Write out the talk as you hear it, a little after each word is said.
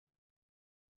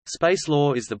Space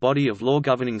law is the body of law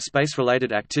governing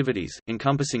space-related activities,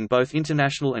 encompassing both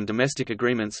international and domestic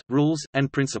agreements, rules, and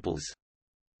principles.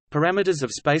 Parameters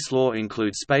of space law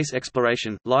include space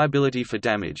exploration, liability for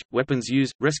damage, weapons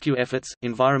use, rescue efforts,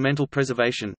 environmental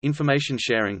preservation, information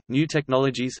sharing, new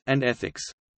technologies, and ethics.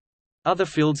 Other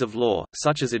fields of law,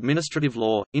 such as administrative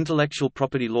law, intellectual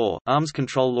property law, arms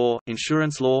control law,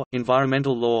 insurance law,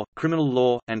 environmental law, criminal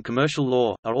law, and commercial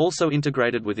law, are also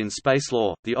integrated within space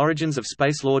law. The origins of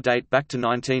space law date back to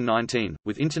 1919,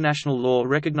 with international law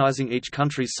recognizing each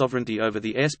country's sovereignty over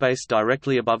the airspace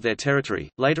directly above their territory,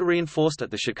 later reinforced at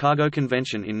the Chicago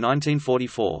Convention in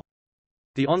 1944.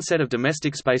 The onset of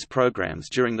domestic space programs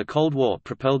during the Cold War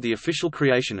propelled the official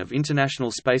creation of International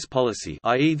Space Policy,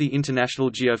 i.e. the International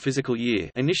Geophysical Year,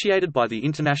 initiated by the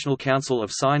International Council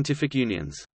of Scientific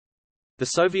Unions. The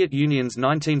Soviet Union's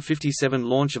 1957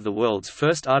 launch of the world's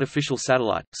first artificial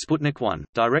satellite, Sputnik 1,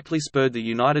 directly spurred the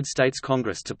United States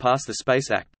Congress to pass the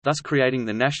Space Act, thus creating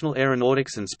the National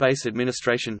Aeronautics and Space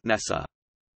Administration (NASA).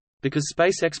 Because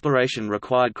space exploration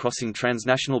required crossing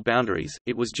transnational boundaries,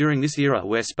 it was during this era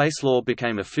where space law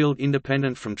became a field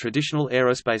independent from traditional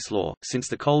aerospace law. Since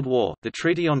the Cold War, the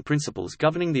Treaty on Principles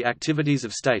governing the activities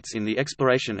of states in the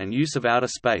exploration and use of outer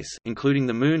space, including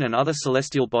the Moon and other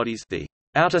celestial bodies, the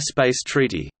Outer Space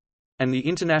Treaty, and the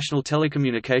International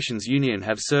Telecommunications Union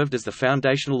have served as the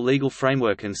foundational legal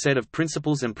framework and set of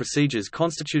principles and procedures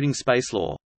constituting space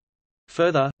law.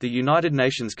 Further, the United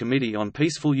Nations Committee on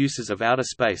Peaceful Uses of Outer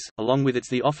Space, along with its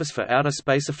the Office for Outer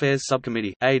Space Affairs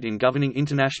Subcommittee, aid in governing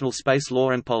international space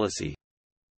law and policy.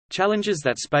 Challenges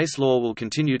that space law will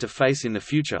continue to face in the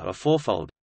future are fourfold,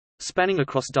 spanning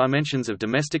across dimensions of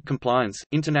domestic compliance,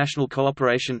 international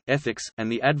cooperation, ethics, and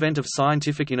the advent of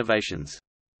scientific innovations.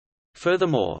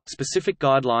 Furthermore, specific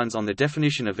guidelines on the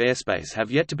definition of airspace have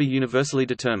yet to be universally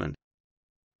determined.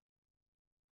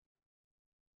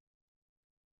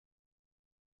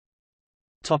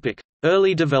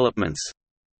 Early developments.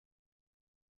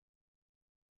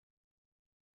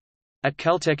 At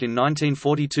Caltech in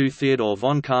 1942, Theodore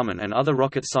von Karman and other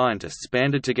rocket scientists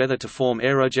banded together to form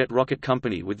Aerojet Rocket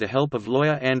Company with the help of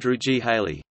lawyer Andrew G.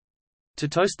 Haley. To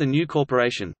toast the new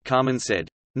corporation, Karman said,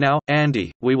 "Now,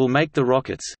 Andy, we will make the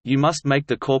rockets, you must make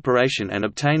the corporation and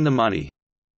obtain the money.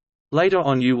 Later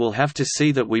on you will have to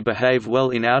see that we behave well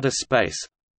in outer space.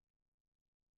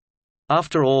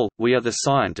 After all, we are the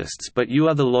scientists but you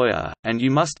are the lawyer, and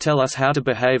you must tell us how to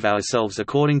behave ourselves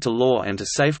according to law and to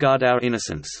safeguard our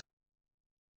innocence."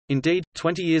 Indeed,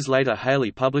 20 years later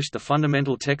Haley published the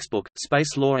fundamental textbook,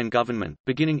 Space Law and Government.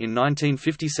 Beginning in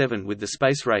 1957 with the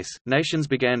space race, nations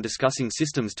began discussing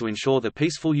systems to ensure the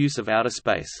peaceful use of outer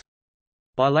space.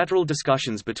 Bilateral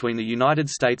discussions between the United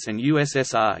States and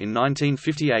USSR in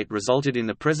 1958 resulted in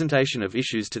the presentation of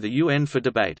issues to the UN for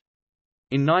debate.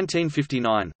 In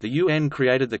 1959, the UN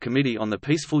created the Committee on the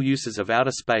Peaceful Uses of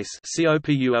Outer Space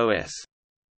 (COPUOS).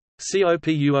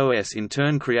 COPUOS in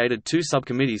turn created two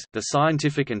subcommittees, the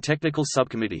Scientific and Technical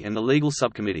Subcommittee and the Legal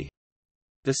Subcommittee.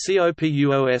 The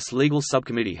COPUOS Legal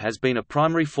Subcommittee has been a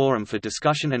primary forum for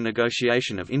discussion and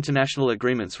negotiation of international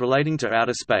agreements relating to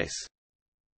outer space.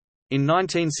 In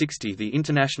 1960 the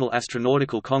International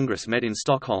Astronautical Congress met in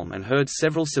Stockholm and heard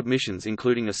several submissions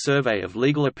including a survey of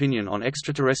legal opinion on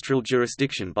extraterrestrial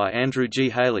jurisdiction by Andrew G.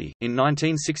 Haley. In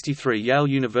 1963 Yale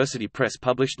University Press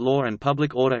published Law and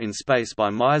Public Order in Space by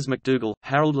Myers McDougall,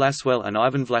 Harold Laswell and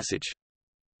Ivan Vlasic.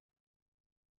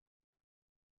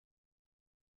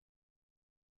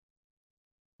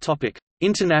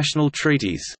 International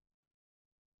treaties.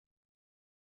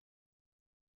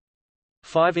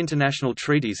 5 international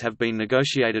treaties have been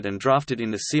negotiated and drafted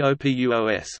in the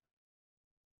COPUOS.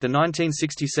 The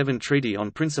 1967 Treaty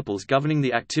on Principles governing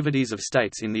the activities of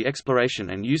states in the exploration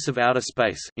and use of outer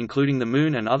space, including the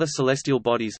Moon and other celestial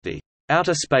bodies, the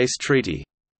Outer Space Treaty.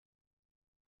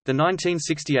 The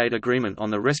 1968 Agreement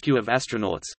on the Rescue of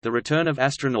Astronauts, the Return of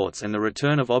Astronauts and the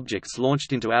Return of Objects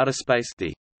Launched into Outer Space,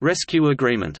 the Rescue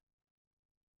Agreement.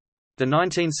 The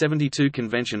 1972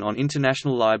 Convention on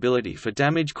International Liability for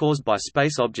Damage Caused by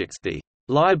Space Objects, the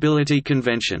Liability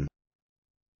Convention.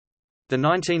 The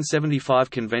 1975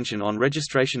 Convention on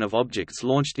Registration of Objects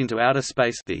Launched into Outer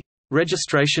Space, the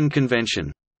Registration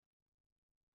Convention.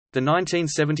 The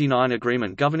 1979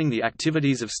 Agreement governing the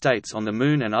activities of states on the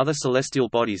Moon and other celestial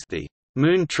bodies, the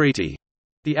Moon Treaty.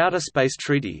 The Outer Space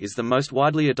Treaty is the most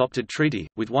widely adopted treaty,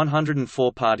 with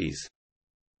 104 parties.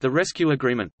 The Rescue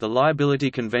Agreement, the Liability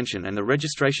Convention and the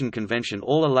Registration Convention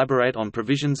all elaborate on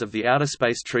provisions of the Outer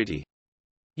Space Treaty.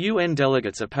 UN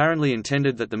delegates apparently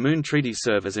intended that the Moon Treaty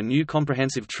serve as a new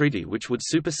comprehensive treaty which would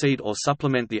supersede or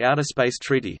supplement the Outer Space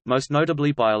Treaty, most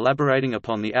notably by elaborating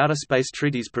upon the Outer Space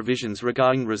Treaty's provisions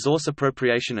regarding resource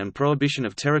appropriation and prohibition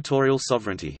of territorial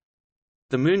sovereignty.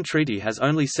 The Moon Treaty has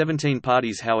only 17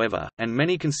 parties however, and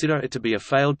many consider it to be a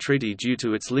failed treaty due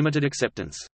to its limited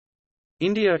acceptance.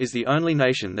 India is the only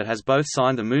nation that has both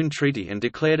signed the Moon Treaty and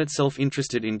declared itself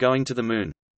interested in going to the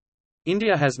Moon.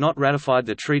 India has not ratified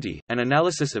the treaty. An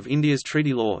analysis of India's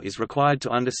treaty law is required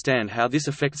to understand how this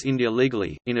affects India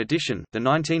legally. In addition, the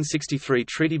 1963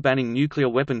 treaty banning nuclear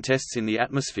weapon tests in the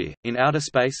atmosphere, in outer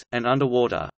space, and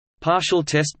underwater, Partial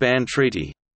Test Ban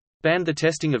Treaty, banned the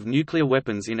testing of nuclear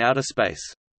weapons in outer space.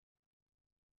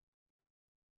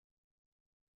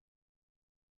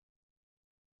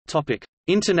 Topic: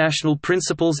 International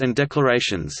principles and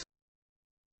declarations.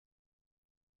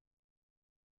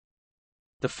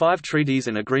 The 5 treaties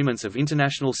and agreements of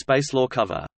international space law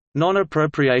cover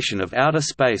non-appropriation of outer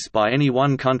space by any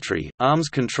one country, arms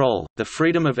control, the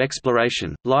freedom of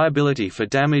exploration, liability for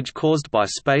damage caused by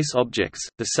space objects,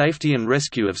 the safety and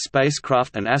rescue of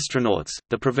spacecraft and astronauts,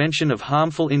 the prevention of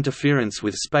harmful interference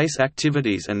with space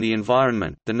activities and the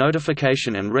environment, the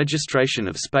notification and registration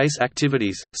of space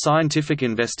activities, scientific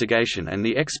investigation and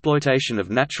the exploitation of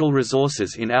natural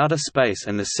resources in outer space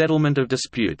and the settlement of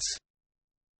disputes.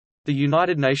 The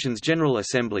United Nations General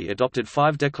Assembly adopted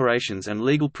 5 declarations and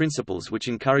legal principles which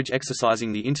encourage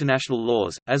exercising the international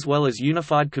laws, as well as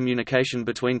unified communication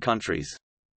between countries.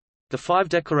 The 5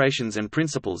 declarations and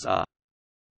principles are: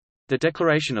 the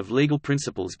Declaration of Legal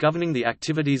Principles Governing the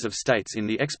Activities of States in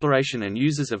the Exploration and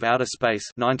Uses of Outer Space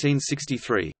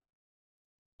 1963.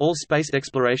 All space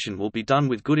exploration will be done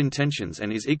with good intentions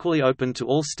and is equally open to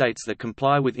all states that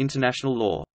comply with international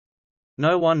law.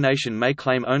 No one nation may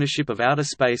claim ownership of outer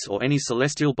space or any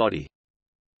celestial body.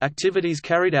 Activities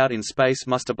carried out in space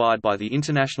must abide by the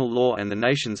international law, and the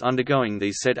nations undergoing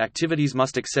these said activities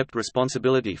must accept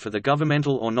responsibility for the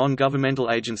governmental or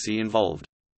non-governmental agency involved.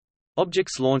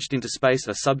 Objects launched into space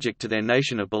are subject to their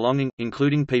nation of belonging,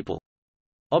 including people.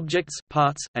 Objects,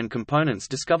 parts, and components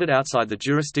discovered outside the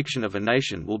jurisdiction of a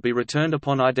nation will be returned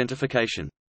upon identification.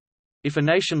 If a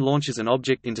nation launches an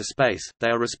object into space, they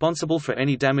are responsible for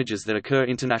any damages that occur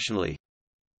internationally.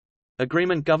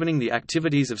 Agreement governing the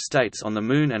activities of states on the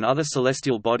Moon and other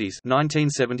celestial bodies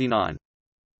 1979.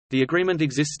 The agreement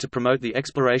exists to promote the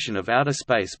exploration of outer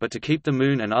space but to keep the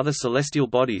Moon and other celestial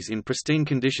bodies in pristine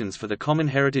conditions for the common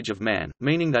heritage of man,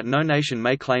 meaning that no nation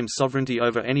may claim sovereignty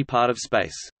over any part of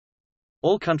space.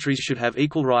 All countries should have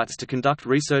equal rights to conduct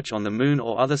research on the Moon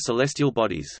or other celestial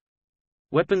bodies.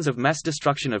 Weapons of mass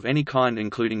destruction of any kind,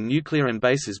 including nuclear and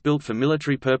bases built for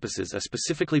military purposes, are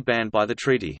specifically banned by the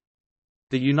treaty.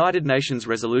 The United Nations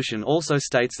resolution also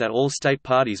states that all state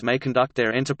parties may conduct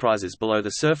their enterprises below the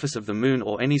surface of the Moon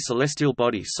or any celestial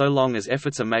body so long as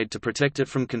efforts are made to protect it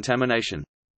from contamination.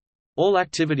 All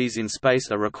activities in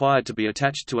space are required to be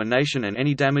attached to a nation, and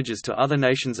any damages to other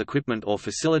nations' equipment or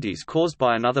facilities caused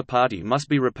by another party must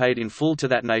be repaid in full to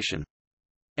that nation.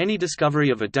 Any discovery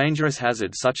of a dangerous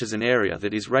hazard such as an area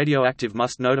that is radioactive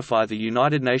must notify the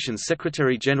United Nations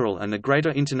Secretary-General and the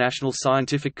greater international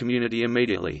scientific community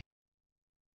immediately.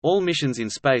 All missions in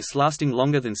space lasting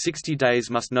longer than 60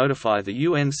 days must notify the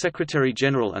UN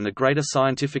Secretary-General and the greater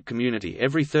scientific community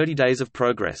every 30 days of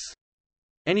progress.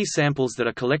 Any samples that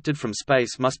are collected from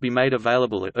space must be made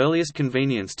available at earliest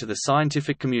convenience to the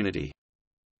scientific community.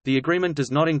 The agreement does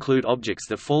not include objects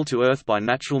that fall to Earth by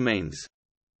natural means.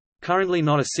 Currently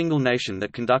not a single nation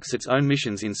that conducts its own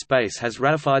missions in space has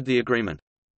ratified the agreement.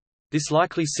 This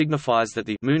likely signifies that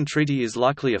the Moon Treaty is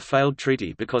likely a failed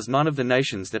treaty because none of the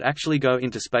nations that actually go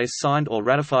into space signed or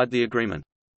ratified the agreement.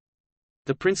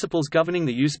 The principles governing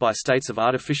the use by states of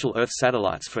artificial Earth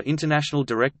satellites for international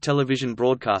direct television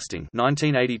broadcasting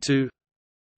 1982.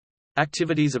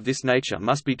 Activities of this nature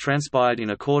must be transpired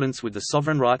in accordance with the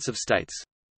sovereign rights of states.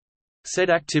 Said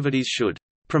activities should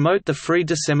promote the free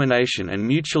dissemination and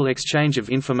mutual exchange of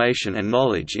information and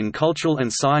knowledge in cultural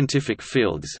and scientific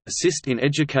fields, assist in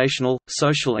educational,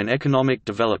 social and economic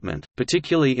development,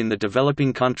 particularly in the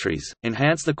developing countries,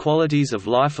 enhance the qualities of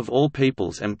life of all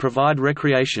peoples and provide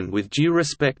recreation with due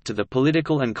respect to the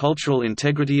political and cultural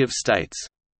integrity of states.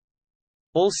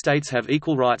 All states have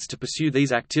equal rights to pursue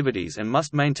these activities and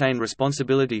must maintain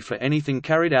responsibility for anything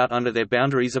carried out under their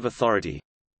boundaries of authority.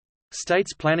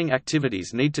 States planning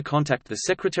activities need to contact the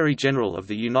Secretary-General of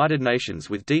the United Nations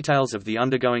with details of the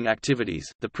undergoing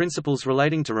activities. The principles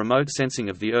relating to remote sensing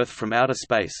of the Earth from outer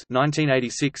space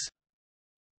 1986.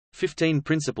 15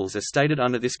 principles are stated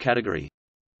under this category.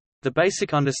 The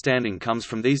basic understanding comes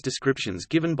from these descriptions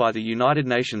given by the United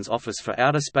Nations Office for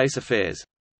Outer Space Affairs.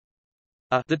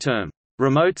 The term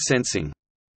remote sensing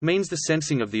means the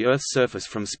sensing of the Earth's surface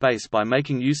from space by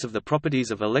making use of the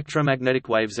properties of electromagnetic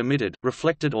waves emitted,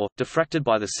 reflected or, diffracted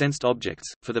by the sensed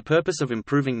objects, for the purpose of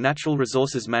improving natural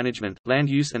resources management, land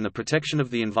use and the protection of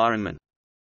the environment.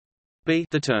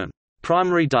 The term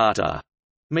primary data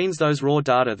means those raw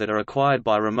data that are acquired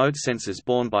by remote sensors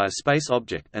borne by a space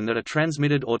object and that are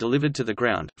transmitted or delivered to the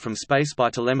ground, from space by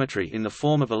telemetry in the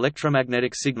form of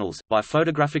electromagnetic signals, by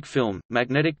photographic film,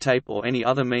 magnetic tape or any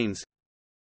other means.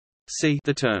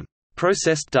 The term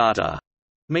processed data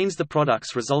means the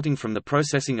products resulting from the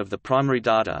processing of the primary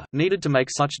data, needed to make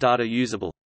such data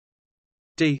usable.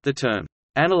 The term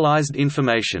analyzed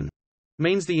information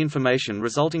means the information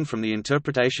resulting from the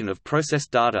interpretation of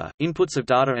processed data, inputs of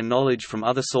data and knowledge from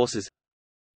other sources.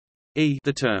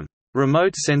 The term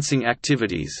remote sensing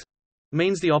activities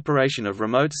means the operation of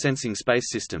remote sensing space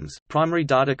systems, primary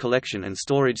data collection and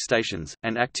storage stations,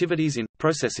 and activities in,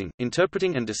 processing,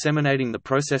 interpreting and disseminating the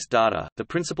processed data, the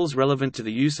principles relevant to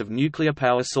the use of nuclear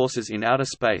power sources in outer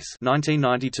space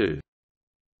 1992.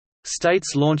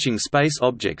 States launching space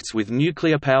objects with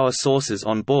nuclear power sources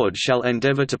on board shall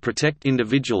endeavor to protect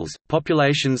individuals,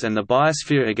 populations and the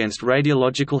biosphere against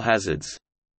radiological hazards.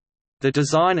 The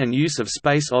design and use of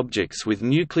space objects with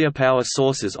nuclear power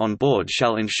sources on board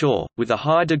shall ensure, with a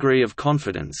high degree of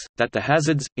confidence, that the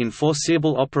hazards, in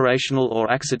foreseeable operational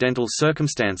or accidental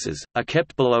circumstances, are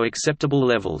kept below acceptable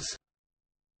levels.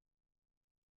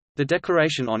 The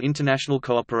Declaration on International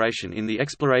Cooperation in the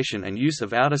Exploration and Use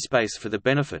of Outer Space for the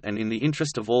Benefit and in the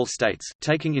Interest of All States,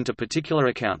 taking into particular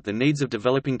account the needs of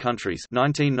developing countries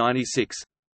 1996.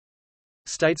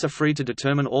 States are free to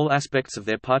determine all aspects of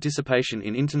their participation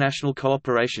in international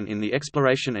cooperation in the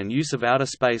exploration and use of outer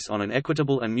space on an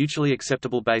equitable and mutually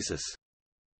acceptable basis.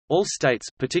 All states,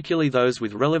 particularly those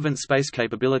with relevant space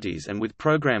capabilities and with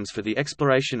programs for the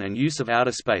exploration and use of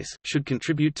outer space, should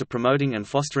contribute to promoting and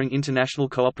fostering international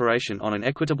cooperation on an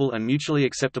equitable and mutually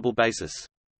acceptable basis.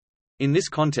 In this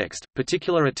context,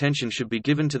 particular attention should be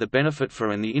given to the benefit for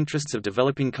and the interests of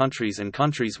developing countries and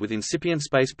countries with incipient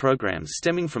space programs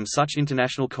stemming from such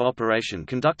international cooperation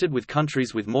conducted with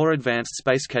countries with more advanced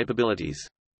space capabilities.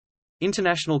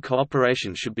 International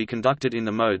cooperation should be conducted in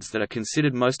the modes that are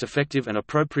considered most effective and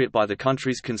appropriate by the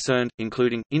countries concerned,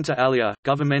 including, inter alia,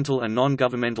 governmental and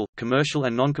non-governmental, commercial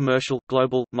and non-commercial,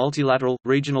 global, multilateral,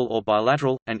 regional or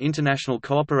bilateral, and international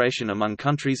cooperation among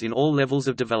countries in all levels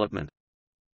of development.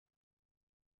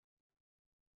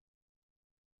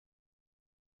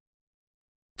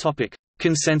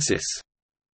 Consensus.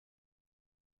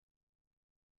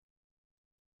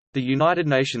 The United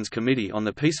Nations Committee on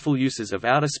the Peaceful Uses of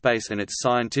Outer Space and its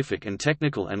scientific and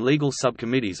technical and legal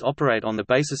subcommittees operate on the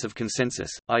basis of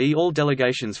consensus, i.e. all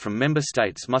delegations from member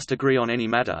states must agree on any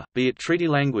matter, be it treaty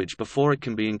language before it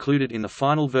can be included in the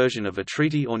final version of a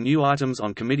treaty or new items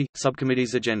on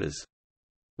subcommittees' agendas.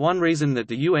 One reason that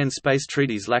the UN space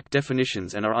treaties lack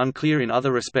definitions and are unclear in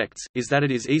other respects, is that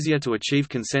it is easier to achieve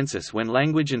consensus when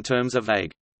language and terms are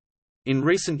vague. In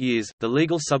recent years, the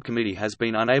legal subcommittee has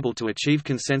been unable to achieve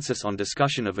consensus on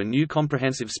discussion of a new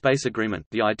comprehensive space agreement,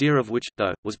 the idea of which,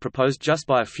 though, was proposed just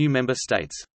by a few member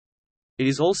states. It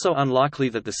is also unlikely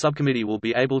that the subcommittee will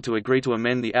be able to agree to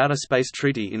amend the Outer Space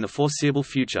Treaty in the foreseeable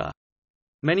future.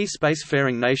 Many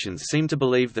spacefaring nations seem to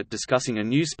believe that discussing a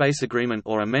new space agreement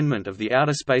or amendment of the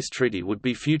Outer Space Treaty would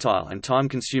be futile and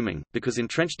time-consuming, because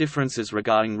entrenched differences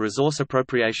regarding resource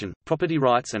appropriation, property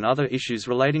rights and other issues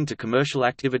relating to commercial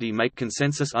activity make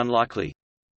consensus unlikely.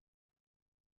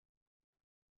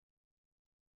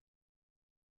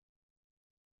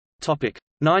 Topic: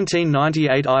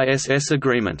 1998 ISS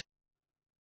Agreement.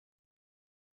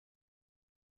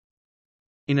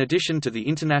 In addition to the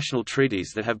international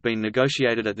treaties that have been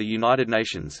negotiated at the United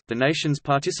Nations, the nations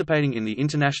participating in the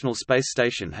International Space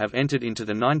Station have entered into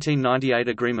the 1998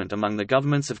 agreement among the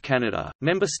governments of Canada,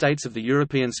 member states of the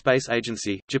European Space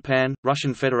Agency, Japan,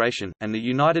 Russian Federation, and the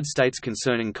United States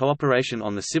concerning cooperation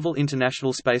on the Civil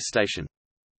International Space Station.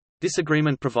 This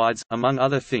agreement provides, among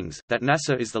other things, that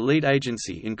NASA is the lead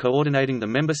agency in coordinating the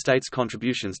member states'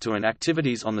 contributions to and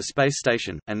activities on the space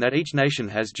station, and that each nation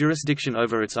has jurisdiction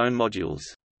over its own modules.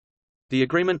 The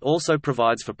agreement also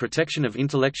provides for protection of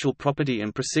intellectual property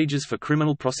and procedures for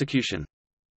criminal prosecution.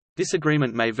 This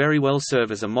agreement may very well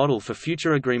serve as a model for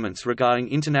future agreements regarding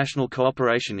international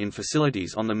cooperation in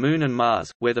facilities on the Moon and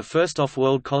Mars, where the first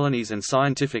off-world colonies and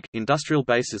scientific, industrial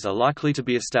bases are likely to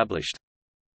be established.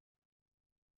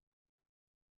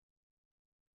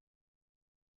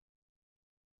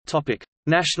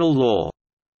 National law.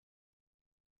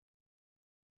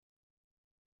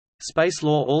 Space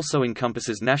law also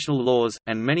encompasses national laws,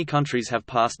 and many countries have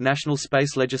passed national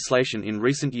space legislation in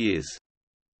recent years.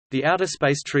 The Outer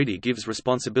Space Treaty gives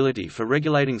responsibility for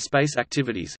regulating space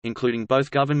activities, including both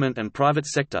government and private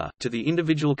sector, to the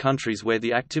individual countries where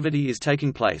the activity is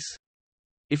taking place.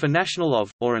 If a national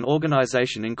of, or an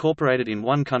organization incorporated in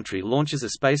one country launches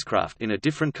a spacecraft in a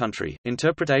different country,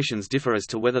 interpretations differ as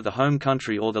to whether the home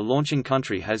country or the launching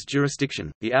country has jurisdiction.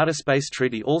 The Outer Space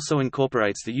Treaty also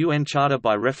incorporates the UN Charter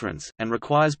by reference, and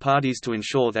requires parties to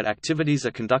ensure that activities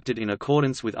are conducted in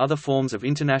accordance with other forms of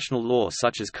international law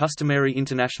such as customary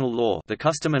international law, the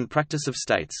custom and practice of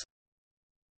states.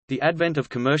 The advent of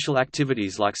commercial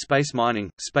activities like space mining,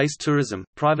 space tourism,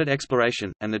 private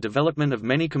exploration, and the development of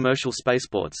many commercial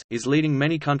spaceports, is leading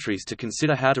many countries to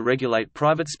consider how to regulate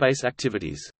private space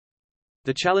activities.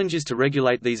 The challenge is to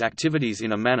regulate these activities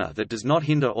in a manner that does not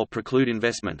hinder or preclude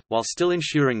investment, while still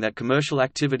ensuring that commercial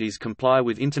activities comply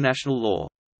with international law.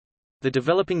 The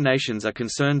developing nations are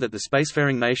concerned that the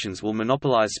spacefaring nations will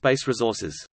monopolize space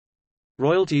resources.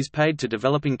 Royalties paid to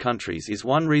developing countries is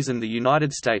one reason the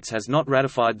United States has not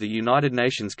ratified the United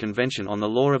Nations Convention on the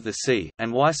Law of the Sea,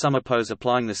 and why some oppose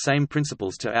applying the same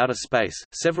principles to outer space.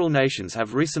 Several nations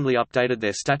have recently updated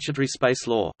their statutory space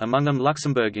law, among them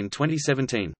Luxembourg in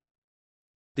 2017,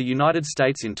 the United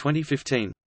States in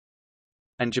 2015,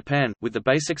 and Japan, with the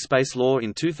Basic Space Law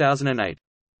in 2008.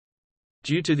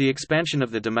 Due to the expansion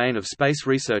of the domain of space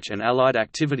research and allied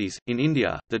activities, in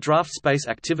India, the Draft Space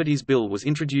Activities Bill was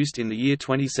introduced in the year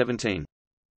 2017.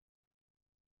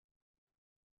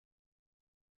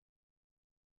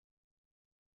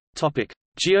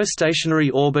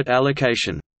 Geostationary orbit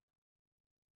allocation.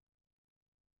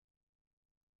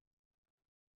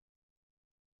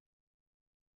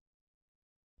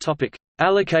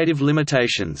 Allocative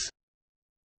limitations.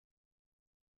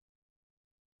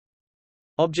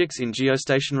 Objects in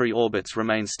geostationary orbits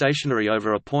remain stationary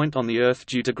over a point on the Earth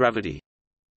due to gravity.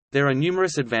 There are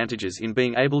numerous advantages in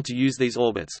being able to use these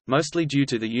orbits, mostly due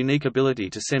to the unique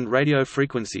ability to send radio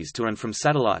frequencies to and from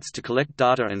satellites to collect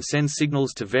data and send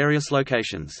signals to various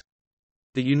locations.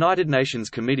 The United Nations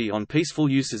Committee on Peaceful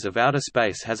Uses of Outer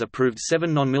Space has approved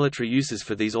 7 non-military uses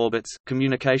for these orbits: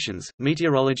 communications,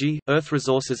 meteorology, Earth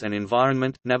resources and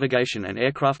environment, navigation and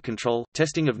aircraft control,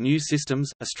 testing of new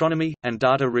systems, astronomy, and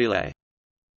data relay.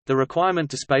 The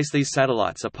requirement to space these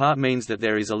satellites apart means that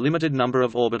there is a limited number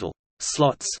of orbital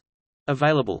slots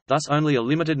available, thus only a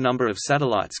limited number of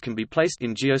satellites can be placed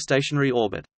in geostationary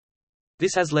orbit.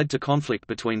 This has led to conflict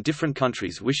between different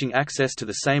countries wishing access to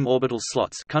the same orbital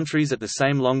slots, countries at the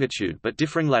same longitude but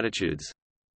differing latitudes.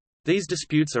 These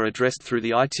disputes are addressed through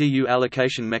the ITU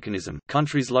allocation mechanism.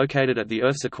 Countries located at the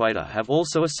Earth's equator have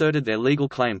also asserted their legal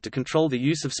claim to control the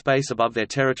use of space above their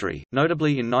territory,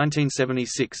 notably in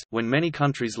 1976, when many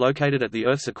countries located at the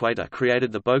Earth's equator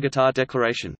created the Bogotá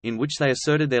Declaration, in which they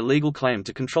asserted their legal claim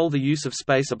to control the use of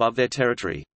space above their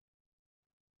territory.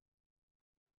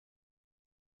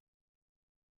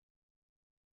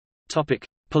 Topic: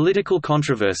 Political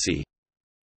controversy.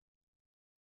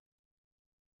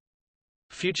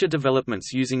 Future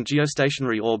developments using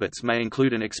geostationary orbits may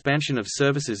include an expansion of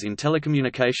services in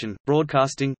telecommunication,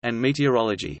 broadcasting, and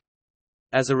meteorology.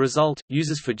 As a result,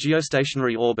 uses for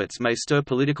geostationary orbits may stir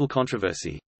political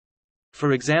controversy.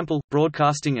 For example,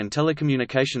 broadcasting and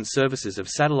telecommunication services of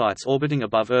satellites orbiting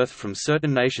above Earth from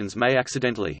certain nations may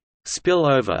accidentally spill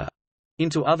over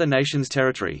into other nations'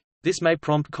 territory. This may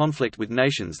prompt conflict with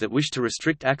nations that wish to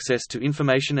restrict access to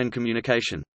information and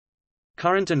communication.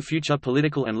 Current and future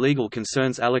political and legal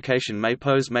concerns allocation may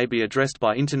pose may be addressed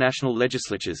by international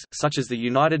legislatures, such as the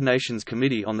United Nations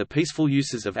Committee on the Peaceful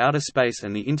Uses of Outer Space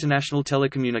and the International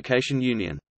Telecommunication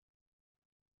Union.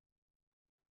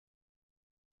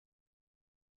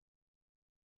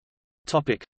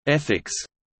 Ethics.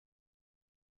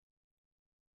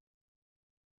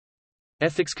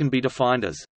 Ethics can be defined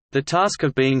as the task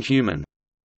of being human.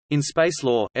 In space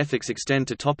law, ethics extend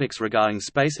to topics regarding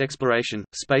space exploration,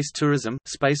 space tourism,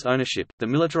 space ownership, the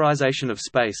militarization of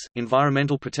space,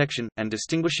 environmental protection, and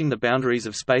distinguishing the boundaries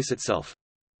of space itself.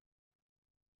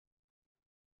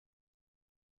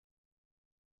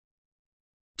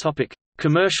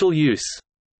 Commercial use.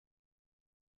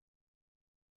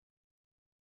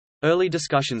 Early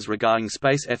discussions regarding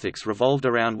space ethics revolved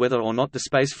around whether or not the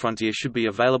space frontier should be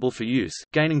available for use,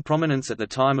 gaining prominence at the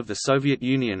time of the Soviet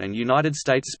Union and United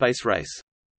States space race.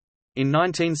 In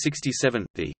 1967,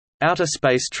 the Outer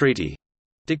Space Treaty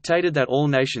dictated that all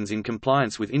nations in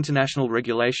compliance with international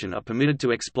regulation are permitted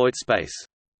to exploit space.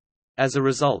 As a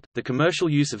result, the commercial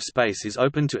use of space is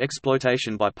open to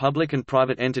exploitation by public and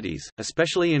private entities,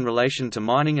 especially in relation to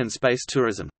mining and space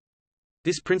tourism.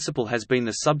 This principle has been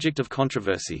the subject of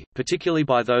controversy, particularly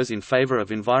by those in favor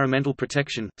of environmental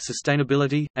protection,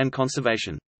 sustainability, and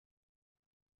conservation.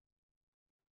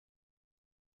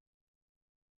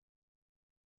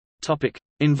 Topic: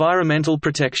 Environmental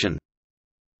protection.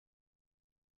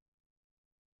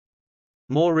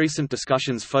 More recent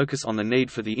discussions focus on the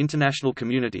need for the international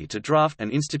community to draft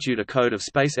and institute a code of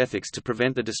space ethics to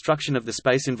prevent the destruction of the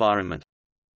space environment.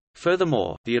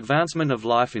 Furthermore, the advancement of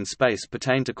life in space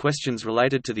pertain to questions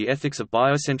related to the ethics of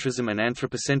biocentrism and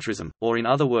anthropocentrism, or in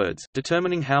other words,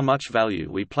 determining how much value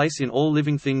we place in all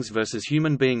living things versus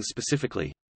human beings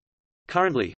specifically.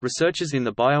 Currently, researchers in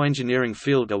the bioengineering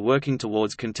field are working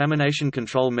towards contamination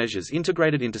control measures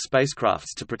integrated into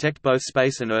spacecrafts to protect both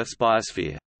space and Earth's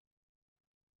biosphere.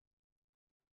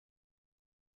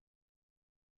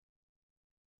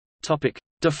 Topic: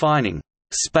 Defining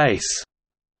space.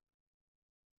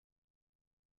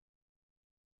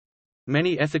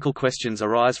 Many ethical questions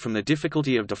arise from the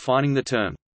difficulty of defining the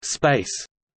term space.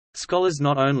 Scholars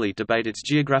not only debate its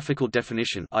geographical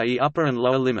definition, i.e. upper and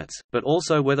lower limits, but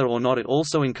also whether or not it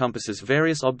also encompasses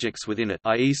various objects within it,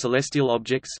 i.e. celestial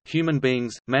objects, human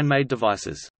beings, man-made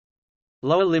devices.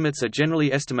 Lower limits are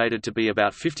generally estimated to be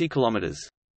about 50 kilometers.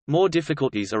 More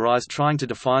difficulties arise trying to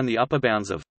define the upper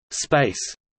bounds of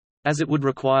space, as it would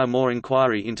require more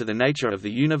inquiry into the nature of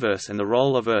the universe and the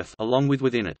role of Earth along with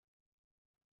within it.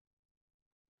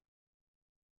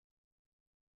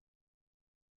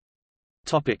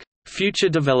 Topic: Future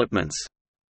developments.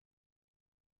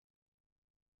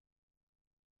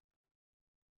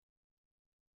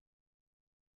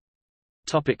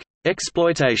 Topic: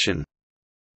 Exploitation.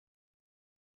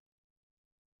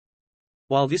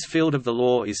 While this field of the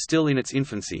law is still in its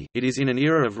infancy, it is in an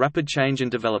era of rapid change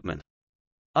and development.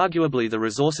 Arguably, the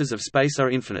resources of space are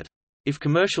infinite. If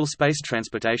commercial space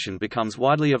transportation becomes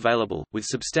widely available, with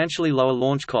substantially lower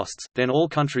launch costs, then all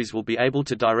countries will be able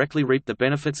to directly reap the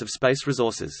benefits of space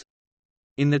resources.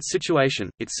 In that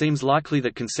situation, it seems likely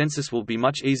that consensus will be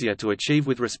much easier to achieve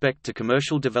with respect to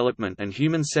commercial development and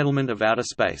human settlement of outer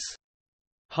space.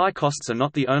 High costs are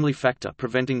not the only factor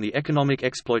preventing the economic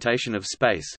exploitation of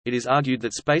space. It is argued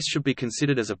that space should be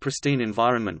considered as a pristine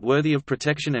environment worthy of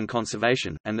protection and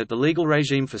conservation, and that the legal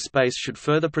regime for space should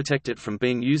further protect it from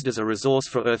being used as a resource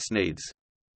for Earth's needs.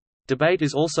 Debate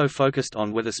is also focused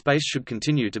on whether space should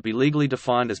continue to be legally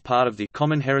defined as part of the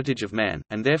common heritage of man,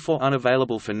 and therefore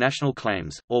unavailable for national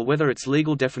claims, or whether its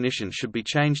legal definition should be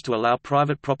changed to allow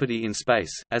private property in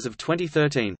space. As of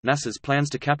 2013, NASA's plans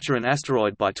to capture an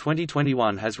asteroid by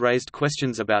 2021 has raised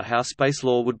questions about how space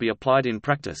law would be applied in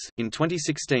practice. In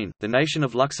 2016, the nation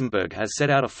of Luxembourg has set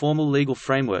out a formal legal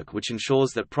framework which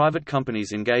ensures that private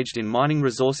companies engaged in mining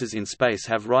resources in space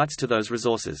have rights to those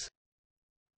resources.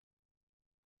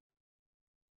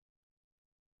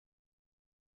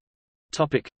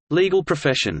 Legal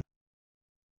profession.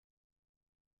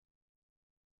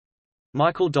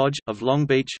 Michael Dodge, of Long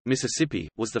Beach, Mississippi,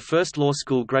 was the first law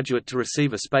school graduate to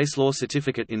receive a space law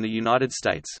certificate in the United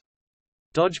States.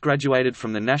 Dodge graduated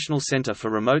from the National Center for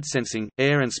Remote Sensing,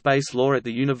 Air and Space Law at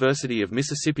the University of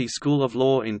Mississippi School of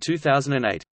Law in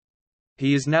 2008.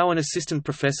 He is now an assistant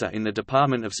professor in the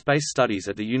Department of Space Studies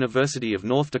at the University of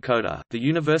North Dakota. The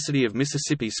University of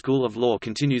Mississippi School of Law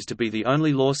continues to be the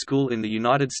only law school in the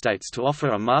United States to offer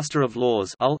a Master of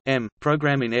Laws (LL.M.)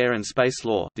 program in Air and Space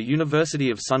Law. The University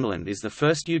of Sunderland is the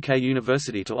first UK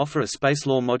university to offer a space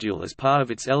law module as part of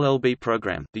its LLB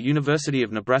program. The University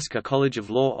of Nebraska College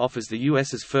of Law offers the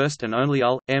US's first and only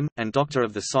LL.M. and Doctor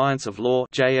of the Science of Law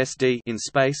 (JSD) in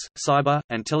space, cyber,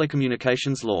 and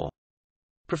telecommunications law.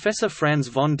 Professor Franz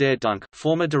von der Dunk,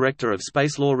 former director of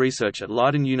space law research at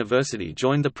Leiden University,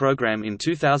 joined the program in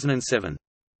 2007.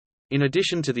 In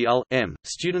addition to the LL.M.,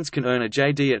 students can earn a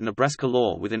JD at Nebraska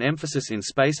Law with an emphasis in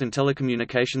space and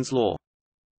telecommunications law.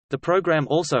 The program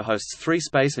also hosts 3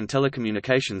 space and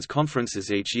telecommunications conferences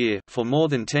each year. For more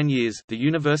than 10 years, the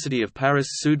University of Paris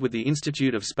sued with the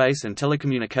Institute of Space and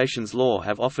Telecommunications Law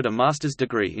have offered a master's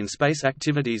degree in space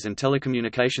activities and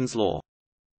telecommunications law.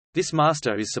 This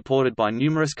master is supported by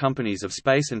numerous companies of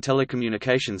space and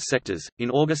telecommunications sectors. In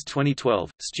August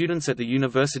 2012, students at the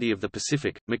University of the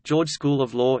Pacific, McGeorge School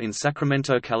of Law in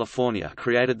Sacramento, California,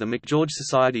 created the McGeorge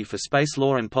Society for Space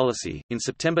Law and Policy. In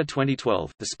September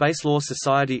 2012, the Space Law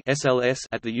Society (SLS)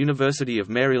 at the University of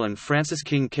Maryland Francis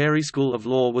King Carey School of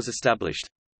Law was established.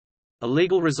 A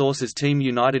legal resources team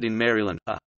united in Maryland,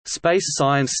 a space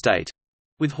science state,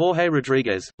 with Jorge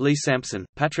Rodriguez, Lee Sampson,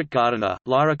 Patrick Gardiner,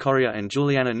 Lyra Correa, and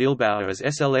Juliana Neilbauer as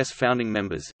SLS founding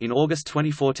members. In August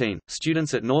 2014,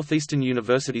 students at Northeastern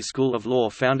University School of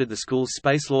Law founded the school's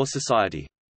Space Law Society.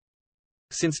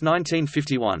 Since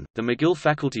 1951, the McGill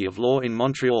Faculty of Law in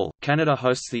Montreal, Canada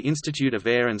hosts the Institute of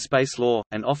Air and Space Law,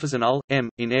 and offers an LL.M.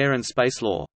 in Air and Space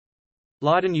Law.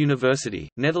 Leiden University,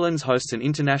 Netherlands hosts an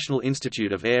International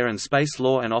Institute of Air and Space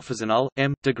Law and offers an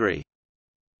LL.M. degree.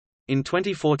 In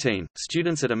 2014,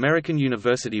 students at American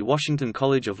University Washington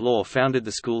College of Law founded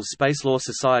the school's Space Law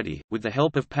Society, with the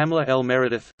help of Pamela L.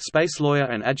 Meredith, space lawyer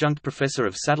and adjunct professor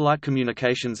of satellite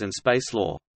communications and space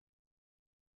law.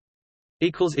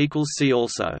 See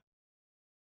also